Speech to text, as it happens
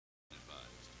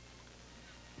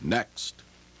next.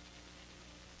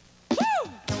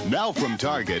 Now from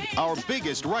Target, our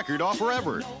biggest record offer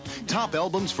ever. Top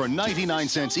albums for 99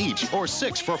 cents each or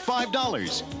 6 for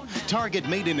 $5. Target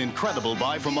made an incredible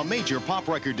buy from a major pop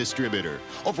record distributor.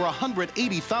 Over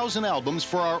 180,000 albums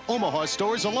for our Omaha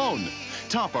stores alone.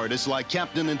 Top artists like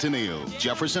Captain and Tennille,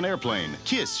 Jefferson Airplane,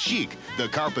 Kiss, Chic, The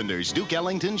Carpenters, Duke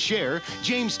Ellington, Cher,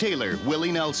 James Taylor,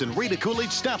 Willie Nelson, Rita Coolidge,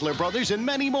 Statler Brothers, and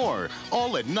many more.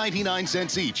 All at 99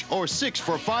 cents each or 6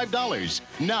 for $5.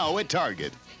 Now at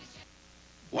Target.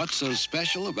 What's so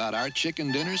special about our chicken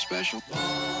dinner special?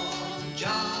 Long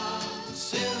John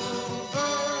Silver.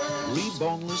 3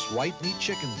 boneless white meat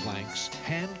chicken flanks,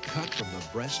 hand-cut from the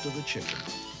breast of the chicken.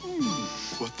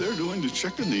 What they're doing to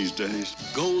chicken these days.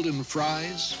 Golden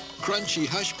fries, crunchy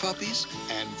hush puppies,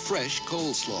 and fresh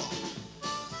coleslaw.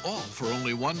 All for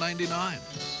only $1.99.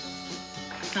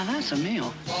 Now that's a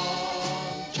meal.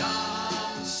 Long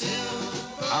John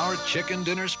Silver. Our chicken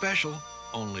dinner special,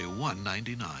 only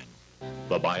 $1.99.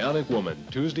 The Bionic Woman,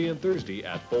 Tuesday and Thursday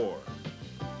at 4.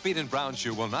 Speed and Brown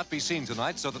Shoe will not be seen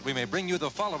tonight so that we may bring you the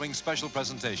following special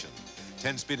presentation.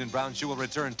 10 Speed and Brown Shoe will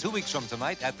return 2 weeks from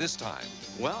tonight at this time.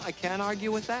 Well, I can't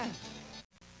argue with that.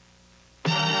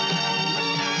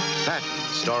 Patton,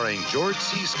 starring George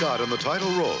C. Scott in the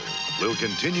title role, will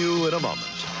continue in a moment.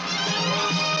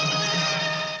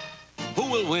 Who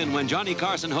will win when Johnny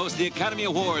Carson hosts the Academy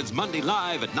Awards Monday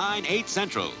live at 9/8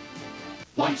 Central?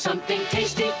 Want something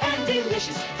tasty and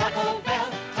delicious? Taco Bell,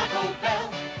 Taco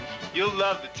Bell. You'll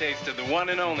love the taste of the one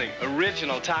and only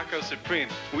original Taco Supreme.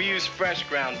 We use fresh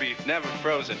ground beef, never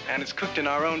frozen, and it's cooked in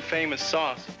our own famous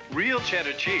sauce. Real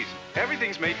cheddar cheese.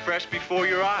 Everything's made fresh before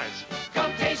your eyes.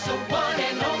 Come taste the one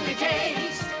and only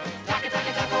taste.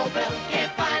 Taco Bell.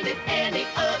 Can't find it any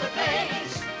other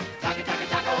place.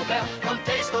 Taco Bell. Come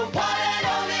taste the one and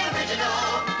only original.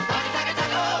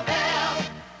 Taco Bell.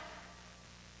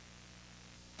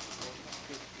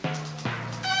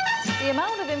 The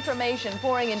amount of information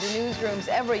pouring into newsrooms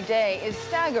every day is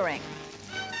staggering.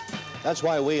 That's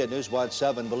why we at Newswatch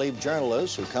 7 believe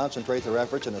journalists who concentrate their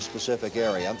efforts in a specific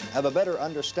area have a better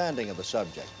understanding of the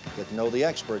subject, get to know the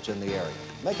experts in the area,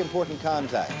 make important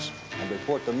contacts, and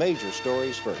report the major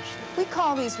stories first. We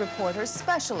call these reporters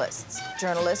specialists,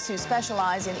 journalists who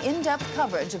specialize in in-depth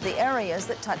coverage of the areas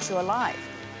that touch your life.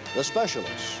 The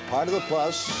specialists, part of the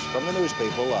plus from the news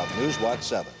people of Newswatch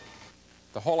 7.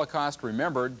 The Holocaust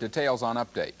Remembered, details on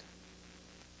update.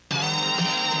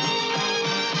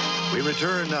 We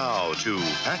return now to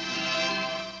Patton.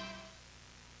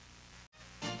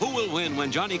 Who will win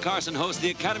when Johnny Carson hosts the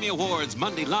Academy Awards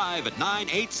Monday live at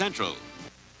 9/8 Central?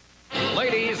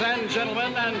 Ladies and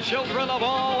gentlemen and children of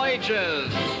all ages,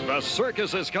 the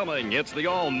circus is coming. It's the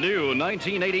all-new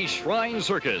 1980 Shrine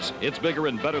Circus. It's bigger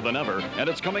and better than ever, and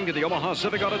it's coming to the Omaha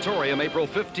Civic Auditorium April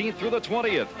 15th through the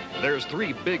 20th. There's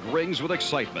 3 big rings with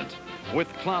excitement, with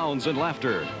clowns and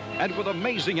laughter, and with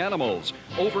amazing animals.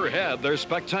 Overhead, there's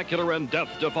spectacular and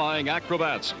death-defying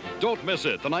acrobats. Don't miss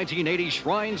it, the 1980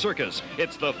 Shrine Circus.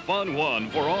 It's the fun one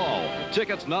for all.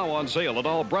 Tickets now on sale at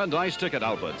all Brandeis ticket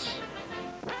outlets.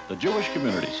 The Jewish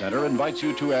Community Center invites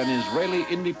you to an Israeli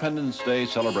Independence Day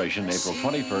celebration April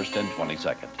 21st and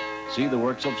 22nd. See the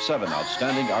works of 7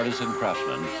 outstanding artists and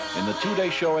craftsmen in the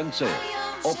 2-day show and sale,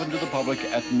 open to the public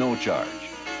at no charge.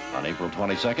 On April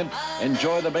 22nd,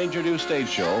 enjoy the major new stage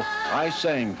show, I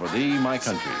Sang for Thee, My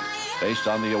Country, based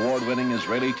on the award-winning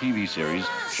Israeli TV series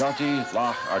Sharti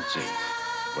Lach Artzi,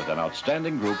 with an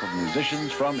outstanding group of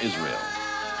musicians from Israel.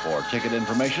 For ticket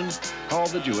information, call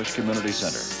the Jewish Community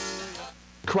Center.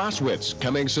 Cross Wits,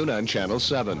 coming soon on Channel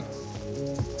 7.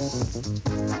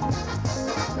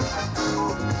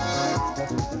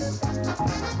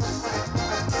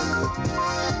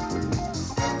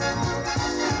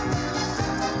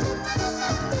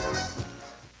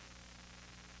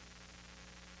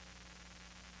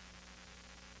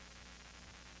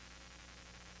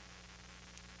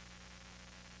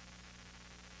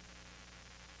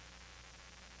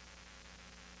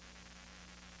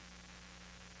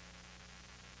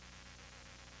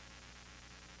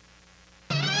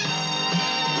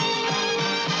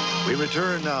 We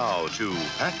return now to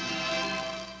Patton.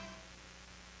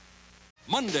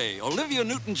 Monday, Olivia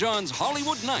Newton-John's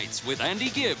Hollywood Nights with Andy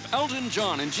Gibb, Elton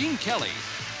John, and Gene Kelly.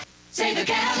 Save a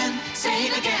gallon,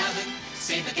 save a gallon,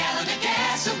 save a gallon of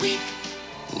gas a week.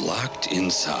 Locked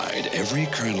inside every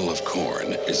kernel of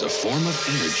corn is a form of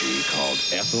energy called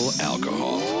ethyl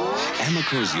alcohol.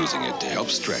 Amoco's using it to help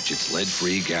stretch its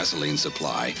lead-free gasoline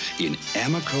supply in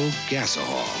Amoco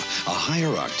Gasohol, a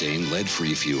higher-octane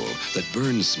lead-free fuel that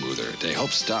burns smoother to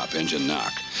help stop engine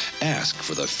knock. Ask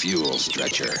for the fuel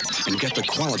stretcher and get the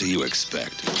quality you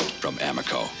expect from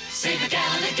Amoco. Save a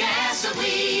gallon of gas a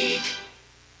week.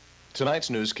 Tonight's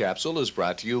news capsule is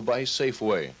brought to you by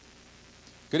Safeway.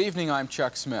 Good evening, I'm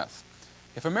Chuck Smith.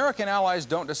 If American allies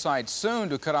don't decide soon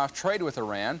to cut off trade with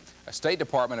Iran, a State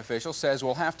Department official says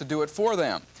we'll have to do it for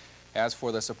them. As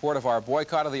for the support of our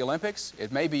boycott of the Olympics,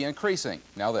 it may be increasing.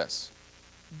 Now this.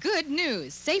 Good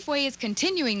news. Safeway is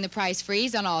continuing the price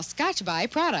freeze on all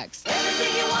Scotch-Brite products.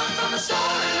 Everything you want from the store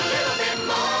and a little bit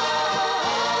more.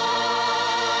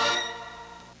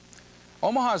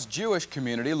 Omaha's Jewish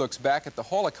community looks back at the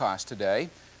Holocaust today.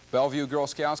 Bellevue Girl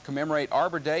Scouts commemorate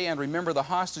Arbor Day and remember the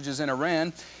hostages in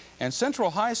Iran. And Central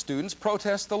High students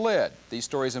protest the lid. These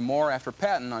stories and more after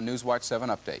Patton on Newswatch 7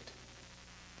 Update.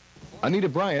 Anita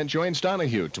Bryant joins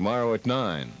Donahue tomorrow at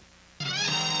 9.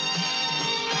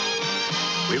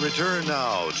 We return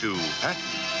now to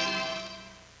Patton.